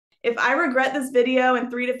If I regret this video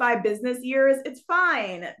in 3 to 5 business years, it's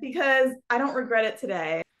fine because I don't regret it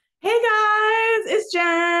today. Hey guys, it's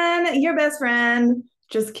Jen, your best friend.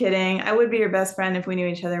 Just kidding. I would be your best friend if we knew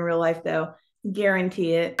each other in real life though.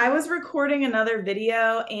 Guarantee it. I was recording another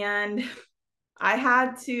video and I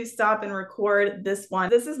had to stop and record this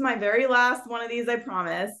one. This is my very last one of these, I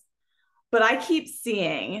promise. But I keep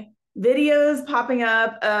seeing videos popping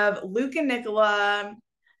up of Luke and Nicola,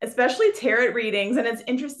 especially tarot readings. And it's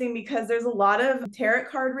interesting because there's a lot of tarot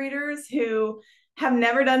card readers who have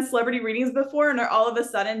never done celebrity readings before and are all of a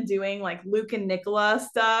sudden doing like Luke and Nicola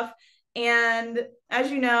stuff. And as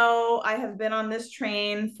you know, I have been on this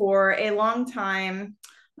train for a long time.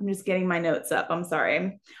 I'm just getting my notes up. I'm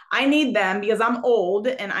sorry. I need them because I'm old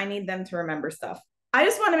and I need them to remember stuff. I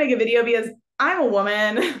just want to make a video because I'm a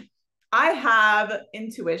woman. I have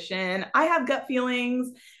intuition. I have gut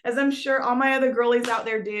feelings, as I'm sure all my other girlies out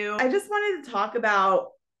there do. I just wanted to talk about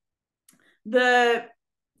the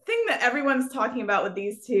thing that everyone's talking about with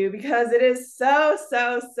these two because it is so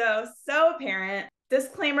apparent.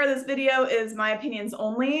 Disclaimer, this video is my opinions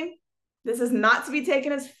only. This is not to be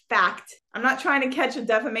taken as fact. I'm not trying to catch a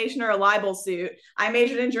defamation or a libel suit. I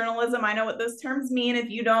majored in journalism. I know what those terms mean. If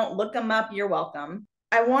you don't, look them up. You're welcome.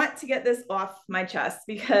 I want to get this off my chest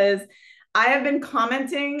because I have been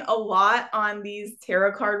commenting a lot on these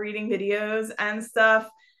tarot card reading videos and stuff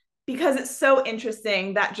because it's so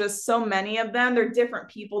interesting that just so many of them, they're different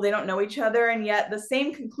people. They don't know each other. And yet the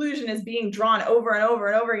same conclusion is being drawn over and over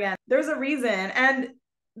and over again. There's a reason. And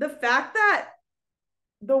the fact that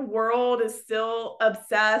the world is still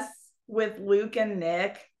obsessed with Luke and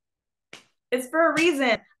Nick, it's for a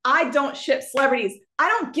reason. I don't ship celebrities. I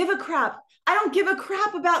don't give a crap. I don't give a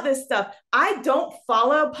crap about this stuff. I don't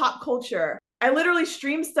follow pop culture. I literally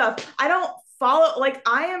stream stuff. I don't follow, like,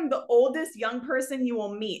 I am the oldest young person you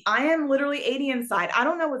will meet. I am literally 80 inside. I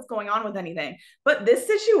don't know what's going on with anything. But this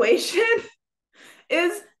situation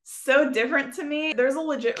is so different to me. There's a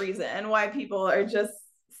legit reason why people are just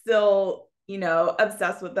still, you know,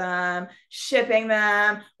 obsessed with them, shipping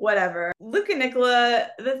them, whatever. Luke and Nicola,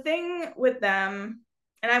 the thing with them,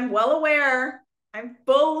 and I'm well aware, I'm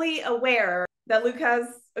fully aware that Luke has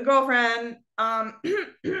a girlfriend. I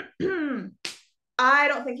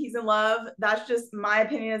don't think he's in love. That's just my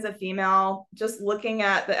opinion as a female, just looking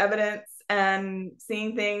at the evidence and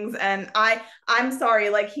seeing things. And I'm sorry,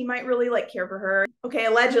 like he might really like care for her. Okay,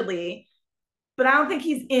 allegedly, but I don't think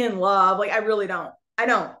he's in love. Like I really don't. I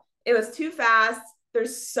don't. It was too fast.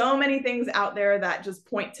 There's so many things out there that just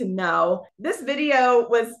point to no. This video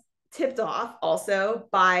was tipped off also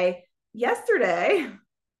by yesterday.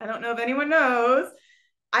 I don't know if anyone knows.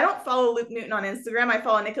 I don't follow Luke Newton on Instagram. I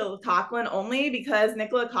follow Nicola Coughlan only because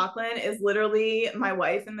Nicola Coughlan is literally my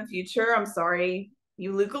wife in the future. I'm sorry,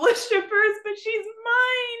 you Lukola strippers, but she's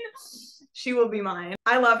mine. She will be mine.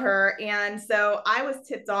 I love her. And so I was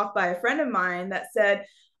tipped off by a friend of mine that said,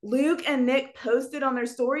 Luke and Nick posted on their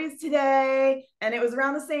stories today and it was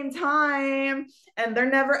around the same time and they're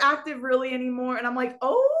never active really anymore. And I'm like,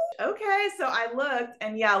 oh, okay. So I looked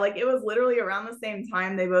and yeah, like it was literally around the same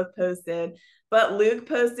time they both posted, but Luke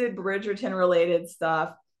posted Bridgerton related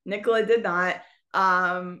stuff. Nicola did not,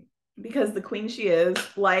 because the queen she is,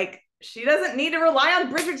 like, she doesn't need to rely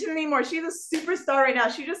on Bridgerton anymore. She's a superstar right now.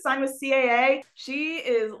 She just signed with CAA. She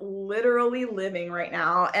is literally living right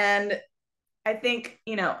now. And I think,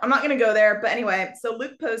 you know, I'm not going to go there. But anyway, so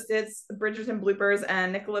Luke posted Bridgerton bloopers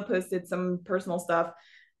and Nicola posted some personal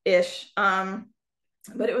stuff-ish.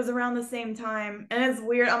 But it was around the same time. And it's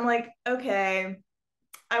weird. I'm like, okay,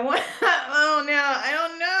 oh no, I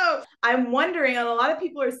don't know. I'm wondering, and a lot of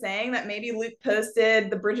people are saying that maybe Luke posted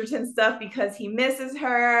the Bridgerton stuff because he misses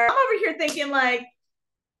her. I'm over here thinking like,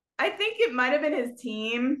 I think it might have been his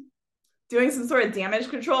team doing some sort of damage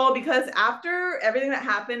control because after everything that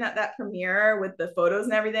happened at that premiere with the photos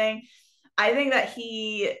and everything, I think that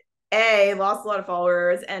he, A, lost a lot of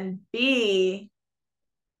followers, and B,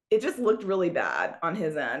 it just looked really bad on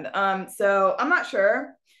his end. So I'm not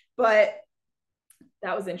sure, but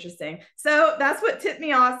that was interesting. So that's what tipped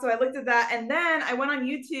me off. So I looked at that and then I went on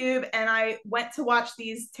YouTube and I went to watch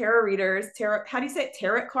these tarot readers. Tarot, how do you say it?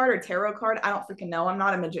 Tarot card or tarot card? I don't freaking know. I'm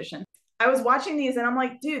not a magician. I was watching these and I'm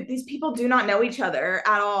like, dude, these people do not know each other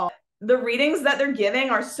at all. The readings that they're giving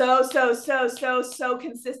are so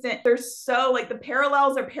consistent. They're so like the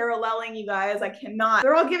parallels are paralleling, you guys. I cannot.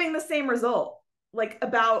 They're all giving the same result, like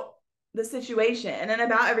about the situation and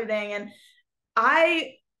about everything. And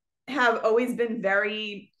I have always been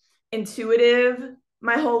very intuitive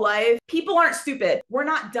my whole life. People aren't stupid. We're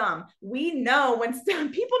not dumb. We know when people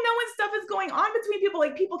know when stuff is going on between people.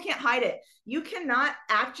 Like people can't hide it. You cannot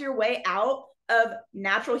act your way out of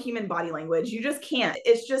natural human body language. You just can't.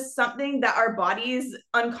 It's just something that our bodies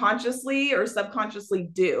unconsciously or subconsciously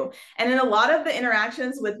do. And in a lot of the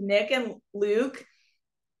interactions with Nick and Luke,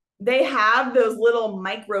 they have those little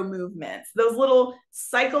micro movements, those little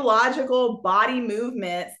psychological body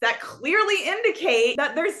movements that clearly indicate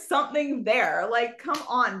that there's something there. Like, come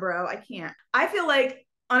on, bro. I can't. I feel like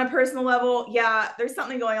on a personal level, yeah, there's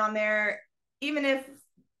something going on there, even if,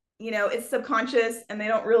 you know, it's subconscious and they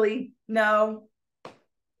don't really know.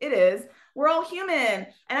 It is. We're all human. And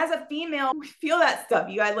as a female, we feel that stuff.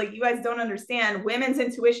 You guys don't understand. Women's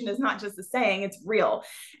intuition is not just a saying, it's real.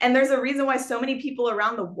 And there's a reason why so many people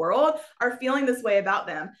around the world are feeling this way about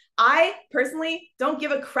them. I personally don't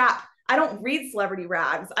give a crap. I don't read celebrity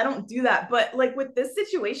rags. I don't do that. But like with this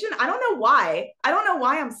situation, I don't know why. I don't know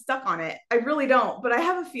why I'm stuck on it. I really don't. But I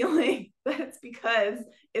have a feeling that it's because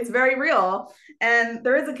it's very real and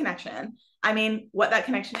there is a connection. I mean, what that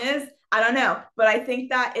connection is, I don't know. But I think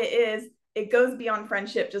that it goes beyond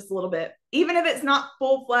friendship just a little bit. Even if it's not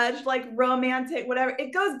full-fledged, like romantic, whatever,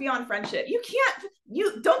 it goes beyond friendship.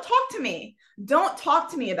 Don't talk to me. Don't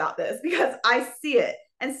talk to me about this because I see it.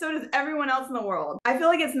 And so does everyone else in the world. I feel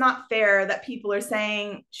like it's not fair that people are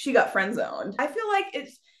saying she got friend zoned. I feel like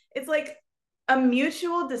it's like a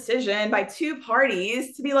mutual decision by two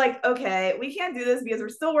parties to be like, okay, we can't do this because we're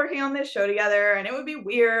still working on this show together and it would be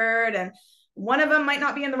weird. And one of them might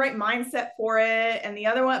not be in the right mindset for it. And the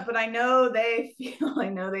other one, but I know they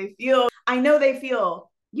feel.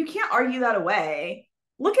 You can't argue that away.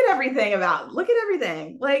 Look at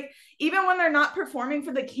everything. Like, even when they're not performing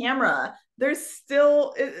for the camera, there's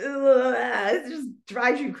still, it just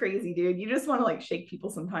drives you crazy, dude. You just want to like shake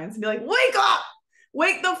people sometimes and be like, wake up,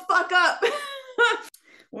 wake the fuck up.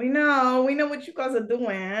 We know what you guys are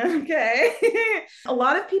doing. Okay. A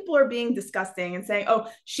lot of people are being disgusting and saying, oh,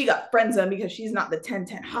 she got friend zoned because she's not the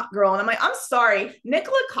 10-10 hot girl. And I'm like, I'm sorry.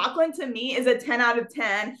 Nicola Coughlan to me is a 10 out of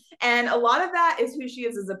 10. And a lot of that is who she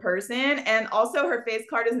is as a person. And also her face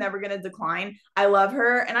card is never going to decline. I love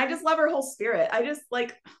her. And I just love her whole spirit. I just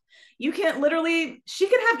like, she can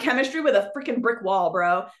have chemistry with a freaking brick wall,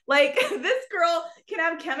 bro. Like, this girl can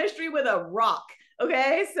have chemistry with a rock.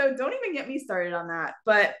 Okay, so don't even get me started on that.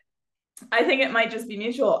 But I think it might just be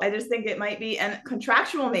mutual. I just think it might be and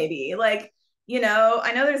contractual, maybe. Like, you know,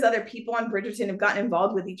 I know there's other people on Bridgerton who've gotten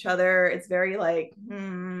involved with each other. It's very like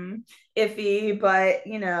iffy, but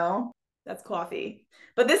you know, that's coffee.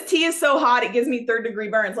 But this tea is so hot, it gives me third-degree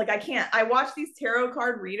burns. Like, I can't. I watch these tarot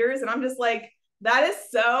card readers and I'm just like, that is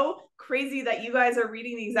so crazy that you guys are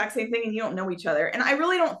reading the exact same thing and you don't know each other. And I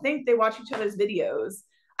really don't think they watch each other's videos.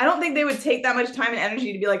 I don't think they would take that much time and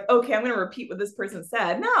energy to be like, okay, I'm going to repeat what this person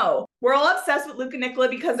said. No, we're all obsessed with Luke and Nicola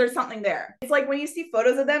because there's something there. It's like when you see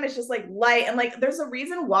photos of them, it's just like light. And like, there's a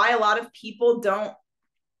reason why a lot of people don't,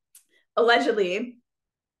 allegedly,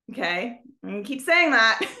 okay, I'm going to keep saying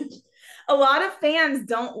that. A lot of fans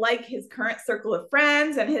don't like his current circle of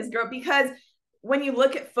friends and his girl because when you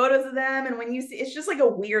look at photos of them and when you see, it's just like a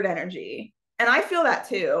weird energy. And I feel that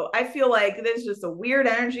too. I feel like there's just a weird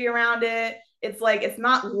energy around it. It's like, it's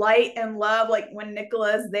not light and love. Like when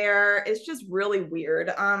Nicola's there, it's just really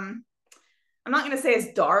weird. I'm not going to say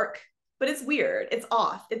it's dark, but it's weird. It's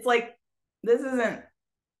off. It's like, this isn't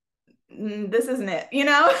it, you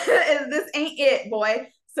know, this ain't it, boy.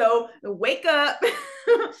 So wake up.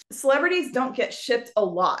 Celebrities don't get shipped a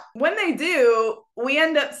lot. When they do, we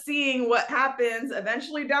end up seeing what happens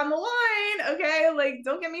eventually down the line. Okay. Like,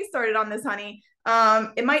 don't get me started on this, honey.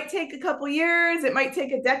 It might take a couple years. It might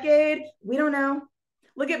take a decade. We don't know.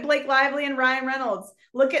 Look at Blake Lively and Ryan Reynolds.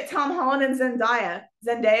 Look at Tom Holland and Zendaya.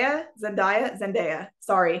 Zendaya.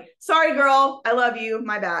 Sorry, girl. I love you.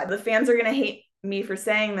 My bad. The fans are going to hate me for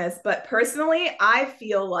saying this, but personally, I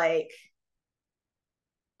feel like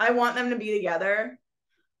I want them to be together,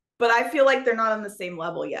 but I feel like they're not on the same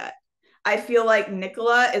level yet. I feel like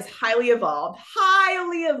Nicola is highly evolved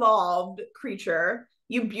creature.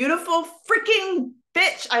 You beautiful freaking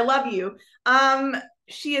bitch. I love you.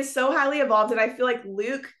 She is so highly evolved, and I feel like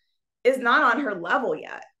Luke is not on her level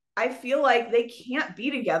yet. I feel like they can't be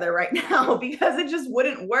together right now because it just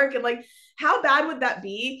wouldn't work. And like, how bad would that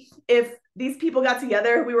be if these people got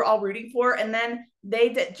together we were all rooting for and then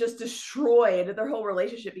they just destroyed their whole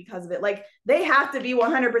relationship because of it? Like, they have to be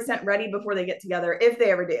 100% ready before they get together, if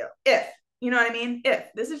they ever do. If, you know what I mean?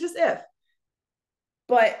 If. This is just if.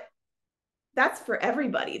 But that's for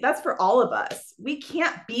everybody. That's for all of us. We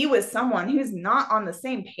can't be with someone who's not on the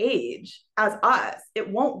same page as us. It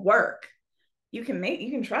won't work. You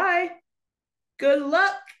can try. Good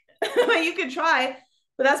luck. You can try.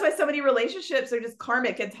 But that's why so many relationships are just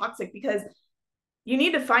karmic and toxic, because You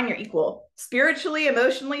need to find your equal spiritually,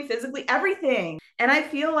 emotionally, physically, everything. And I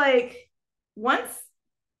feel like once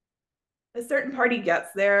a certain party gets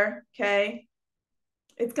there, okay,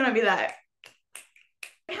 it's going to be that.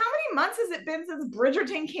 How many months has it been since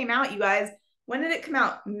Bridgerton came out, you guys? When did it come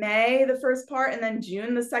out? May, the first part, and then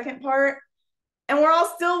June, the second part. And we're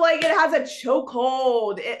all still like, it has a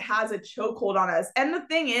chokehold. It has a chokehold on us. And the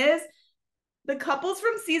thing is, the couples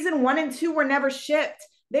from season 1 and 2 were never shipped.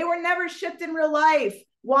 They were never shipped in real life.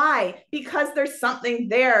 Why? Because there's something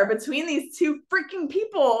there between these two freaking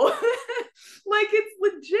people. Like, it's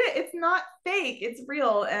legit. It's not fake. It's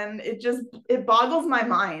real. And it boggles my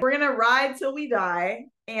mind. We're going to ride till we die,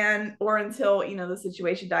 or until, you know, the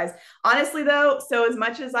situation dies. Honestly, though, so as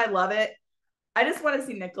much as I love it, I just want to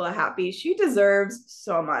see Nicola happy. She deserves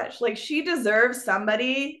so much. Like, she deserves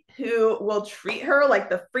somebody who will treat her like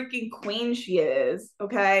the freaking queen she is,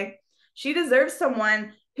 okay? She deserves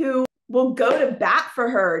someone who will go to bat for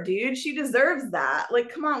her, dude. She deserves that.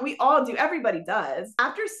 Like, come on, we all do. Everybody does.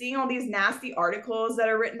 After seeing all these nasty articles that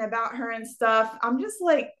are written about her and stuff, I'm just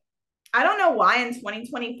like, I don't know why in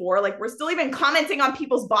 2024, like, we're still even commenting on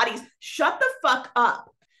people's bodies. Shut the fuck up.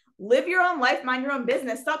 Live your own life, mind your own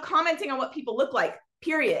business. Stop commenting on what people look like,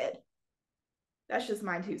 period. That's just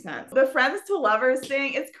my 2 cents. The friends to lovers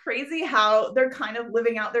thing, it's crazy how they're kind of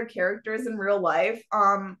living out their characters in real life.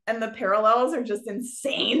 And the parallels are just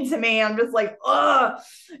insane to me. I'm just like, ugh.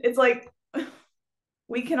 It's like,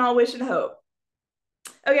 we can all wish and hope.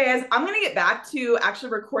 Okay, guys, I'm going to get back to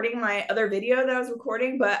actually recording my other video that I was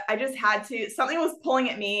recording, but I just had to, something was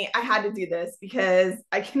pulling at me. I had to do this because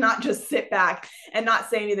I cannot just sit back and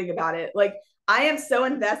not say anything about it. Like, I am so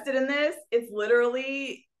invested in this. It's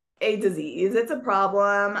literally a disease. It's a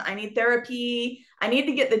problem. I need therapy. I need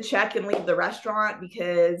to get the check and leave the restaurant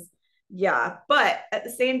because, yeah. But at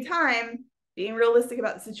the same time, being realistic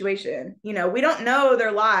about the situation. You know, we don't know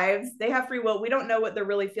their lives. They have free will. We don't know what they're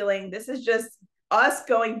really feeling. This is just us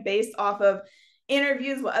going based off of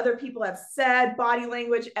interviews, what other people have said, body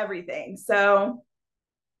language, everything. So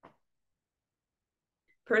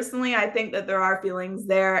personally, I think that there are feelings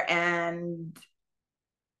there, and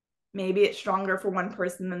maybe it's stronger for one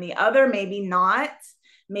person than the other, maybe not.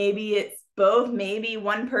 Maybe it's both. Maybe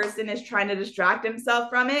one person is trying to distract himself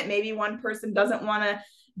from it. Maybe one person doesn't want to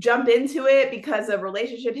jump into it because of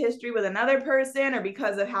relationship history with another person or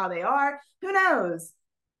because of how they are. Who knows?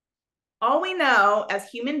 All we know as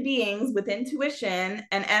human beings with intuition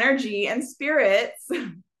and energy and spirits,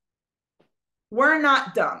 we're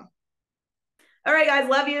not dumb. All right, guys,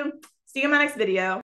 love you. See you in my next video.